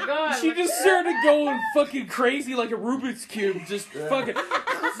 Oh my god. She like- just started going fucking crazy like a Rubik's Cube, just fucking.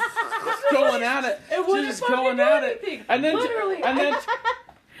 going at it. It wouldn't Just fucking going do at it. anything. And then, Literally, and then,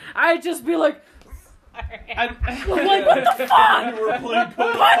 I'd just be like, and, like, what the fuck? You were playing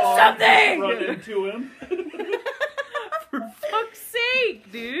Punch something! Run into him. For fuck's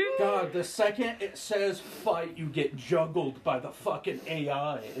sake, dude. God, the second it says fight, you get juggled by the fucking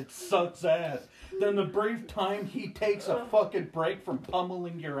AI. It sucks ass. Then the brief time he takes a fucking break from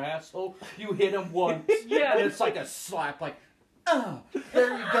pummeling your asshole, you hit him once. Yeah. And it's like a slap, like,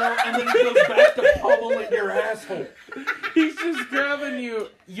 there you go. And then he goes back to pummeling your asshole. he's just grabbing you.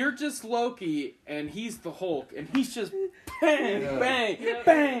 You're just Loki, and he's the Hulk, and he's just bang, Yeah. bang, Yeah.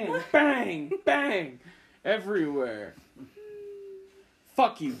 bang, bang, bang, everywhere.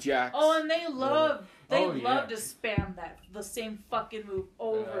 Fuck you, Jax. Oh, and they love Oh, yeah. to spam the same fucking move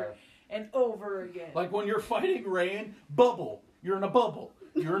over and over again. Like when you're fighting Rain, bubble. You're in a bubble.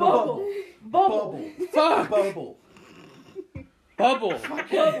 You're in a Bubble. bubble. Bubble. Fuck. Bubble. Bubble.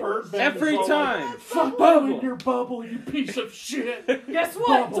 Birdman Every is all time. Like, fuck Bubble. you in your bubble, you piece of shit. Guess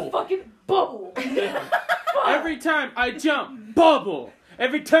what? It's Bubble. a fucking bubble. Every time I jump, bubble.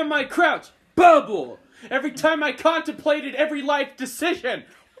 Every time I crouch, bubble. Every time I contemplated every life decision,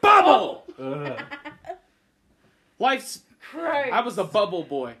 bubble. Ugh. Life's. Christ. I was a bubble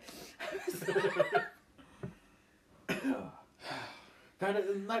boy. God,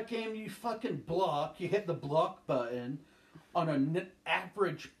 in that game, you fucking block. You hit the block button on an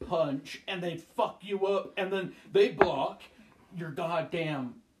average punch, and they fuck you up, and then they block your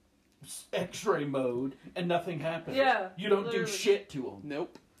goddamn X-ray mode, and nothing happens. Yeah, You don't literally. do shit to them.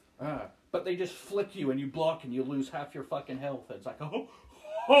 Nope. But they just flick you, and you block, and you lose half your fucking health. It's like,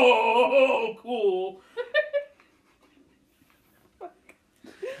 oh, cool.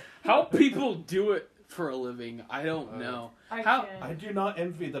 How people do it for a living, I don't know. I How- can't. I do not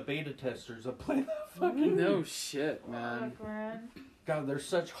envy the beta testers that play that fucking No shit, man. Fuck, man. God, they're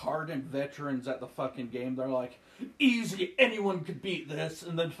such hardened veterans at the fucking game. They're like, easy, anyone could beat this.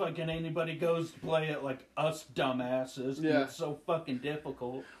 And then fucking anybody goes to play it like us dumbasses. And Yeah. it's so fucking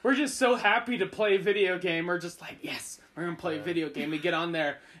difficult. We're just so happy to play a video game. We're just like, yes, we're gonna play a video game. We get on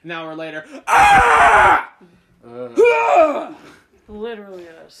there, an hour later, ah! Ah! Literally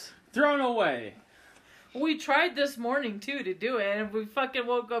us. Thrown away. We tried this morning too to do it, and we fucking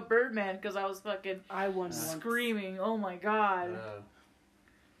woke up Birdman because I was fucking I won once. screaming. Oh my god.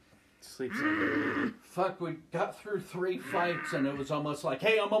 Sleep's over. Fuck, we got through 3 fights and it was almost like,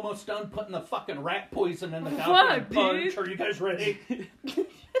 hey, I'm almost done putting the fucking rat poison in the goddamn Fuck, punch. dude. Are you guys ready?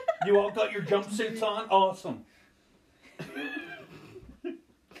 You all got your jumpsuits on? Awesome.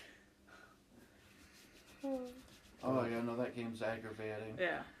 Oh, yeah, no, that game's aggravating.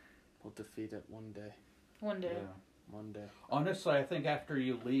 Yeah. We'll defeat it one day. One day. Yeah. One day. Honestly, I think after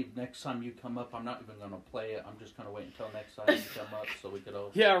you leave, next time you come up, I'm not even going to play it. I'm just going to wait until next time you come up so we could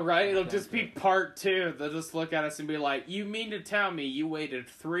all... Yeah, right? It'll Okay, just be good. part 2. They'll just look at us and be like, you mean to tell me you waited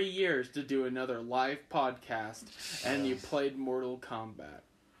 3 years to do another live podcast and you played Mortal Kombat?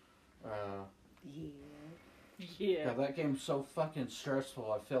 Yeah. Yeah. Yeah, that game's so fucking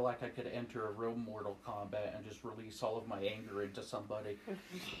stressful. I feel like I could enter a real Mortal Kombat and just release all of my anger into somebody.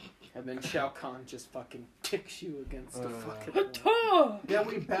 And then Shao Kahn just fucking kicks you against the fucking Hata! wall. Yeah,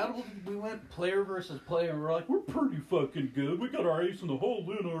 we battled, we went player versus player, and we're like, we're pretty fucking good. We got our ace in the hole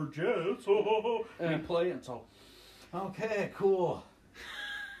in our jets. We play, and it's all, okay, cool.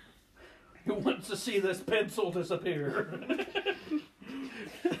 Who wants to see this pencil disappear?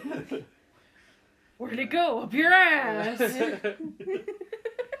 Where'd it go? Up your ass!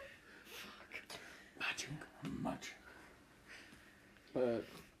 Much. But,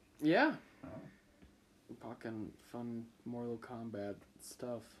 yeah. Fucking fun Mortal Kombat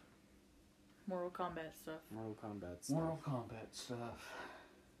stuff. Mortal Kombat stuff. Mortal Kombat stuff. Mortal Kombat stuff.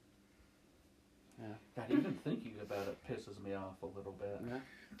 Yeah. God, even thinking about it pisses me off a little bit. Yeah.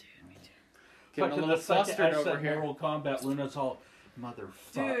 Dude, me too. Getting a Fucking little the second flustered I over said here. Mortal Kombat, Luna's all,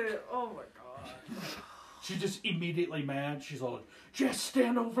 motherfuck. Dude, oh my god. She's just immediately mad. She's all like, just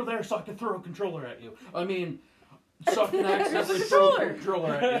stand over there so I can throw a controller at you. I mean, so I can accidentally throw a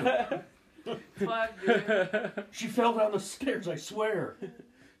controller at Fuck, dude. you. She fell down the stairs, I swear.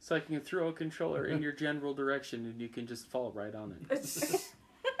 So I can throw a controller in your general direction and you can just fall right on it.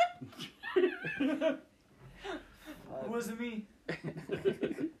 It wasn't me.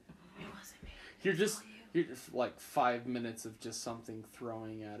 You're just like 5 minutes of just something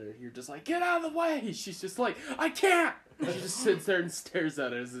throwing at her. You're just like, get out of the way! She's just like, I can't! She just sits there and stares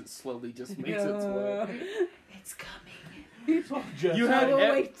at it as it slowly just makes its way. It's coming. Just You had Oh,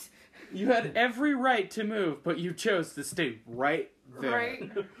 ev- wait. You had every right to move, but you chose to stay right Right?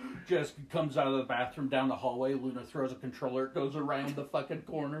 Just comes out of the bathroom down the hallway. Luna throws a controller, goes around the fucking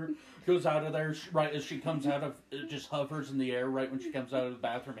corner, goes out of there right as she comes out of, it just hovers in the air right when she comes out of the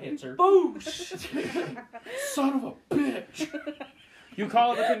bathroom, hits her. Boosh! Son of a bitch! You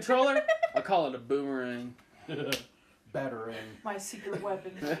call it a controller? I call it a boomerang. Battering. My secret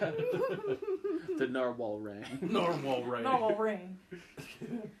weapon. The narwhal ring. Normal ring. Normal ring.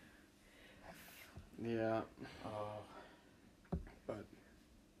 Yeah. But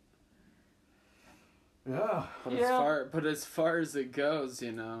yeah. But as far as it goes,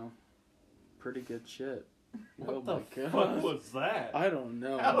 you know, pretty good shit. What the fuck was that? I don't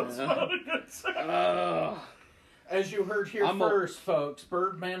know. That was man. not a good sound. As you heard here first, folks,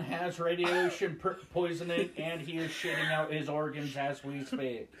 Birdman has radiation poisoning, and he is shitting out his organs as we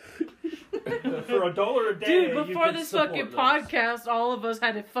speak. For $1 a day, Dude, you before can this support fucking this. podcast, all of us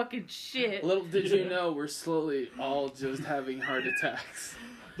had a fucking shit. Little did you know, we're slowly all just having heart attacks.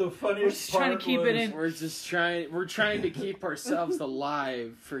 The funniest just trying to part keep was, it in. We're trying to keep ourselves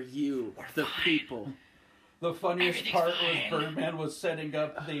alive for you, the people. The funniest part was Birdman was setting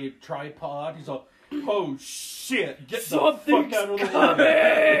up the tripod. He's all, "Oh shit, get the fuck out of the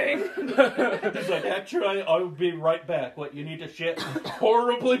way." He's like, "Actually, I'll be right back. What, you need to shit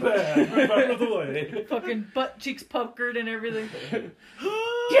horribly bad. Move out of the way." Fucking butt cheeks puckered and everything.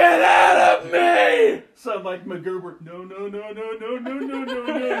 Get out of me! Sound like MacGruber. No, no, no, no, no, no, no, no,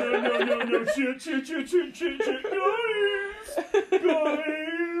 no, no, no, no, shit, guys,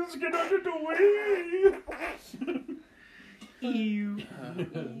 get out of the way. Ew.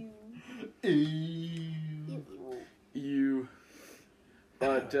 You.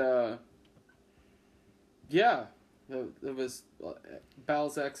 But, yeah. It was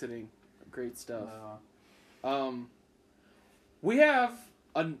Bowels exiting. Great stuff.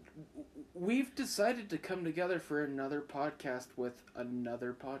 We've decided to come together for another podcast with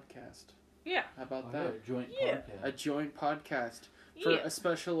another podcast. Yeah. How about that? A joint Yeah. podcast. A joint podcast for Yeah. a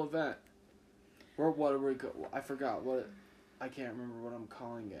special event. Or what are we I forgot what I can't remember what I'm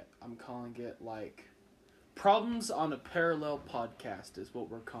calling it. I'm calling it like Problems on a Parallel Podcast is what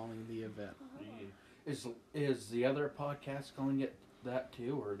we're calling the event. Is the other podcast calling it that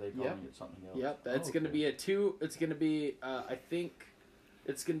too, or are they calling Yep. it something else? Yep, that's Oh, going to okay. be I think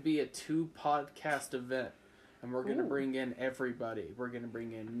it's going to be a 2 podcast event, and we're going to bring in everybody. We're going to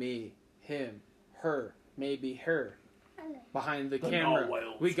bring in me, him, her, maybe her. Behind the camera,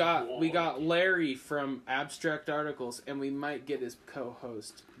 we got Larry from Abstract Articles, and we might get his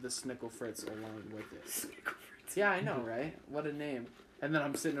co-host, the Snickle Fritz, along with it. Snickle Fritz. Yeah, I know, right? What a name! And then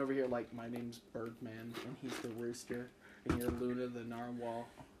I'm sitting over here like, my name's Birdman, and he's the rooster, and you're Luna the narwhal,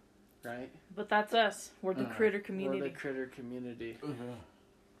 right? But that's us. We're the critter We're community. the critter community.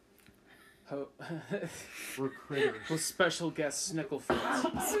 We're critters. With special guest Snickle Fritz.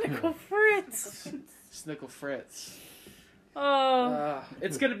 Snickle Fritz. Snickle Fritz. Oh.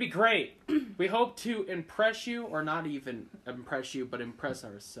 It's gonna be great. We hope to impress you, or not even impress you, but impress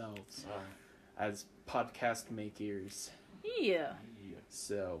ourselves as podcast makers. Yeah.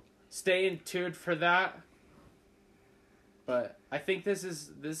 So stay tuned for that. But I think this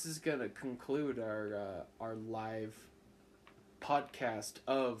is gonna conclude our live podcast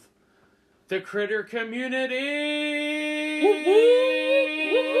of the Critter Community. Woo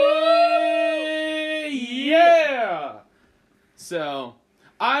woo! Woo woo! Yeah. So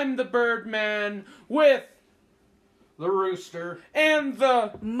I'm the Birdman with The Rooster. and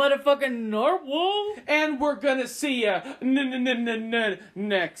the Motherfucking narwhal. and we're gonna see ya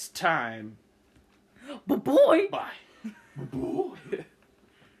next time. But boy. Bye. Boy.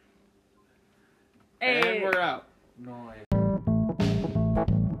 Hey. And we're out. Nice.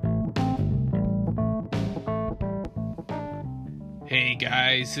 Hey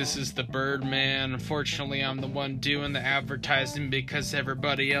guys, this is the Birdman. Unfortunately, I'm the one doing the advertising because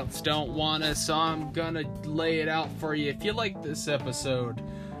everybody else don't want us, so I'm gonna lay it out for you. If you like this episode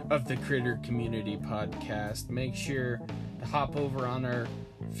of the Critter Community Podcast, make sure to hop over on our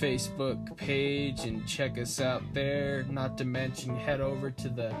Facebook page and check us out there. Not to mention, head over to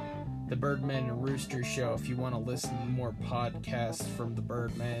the Birdman and Rooster Show if you want to listen to more podcasts from the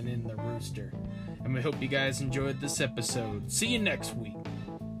Birdman and the Rooster. And we hope you guys enjoyed this episode. See you next week.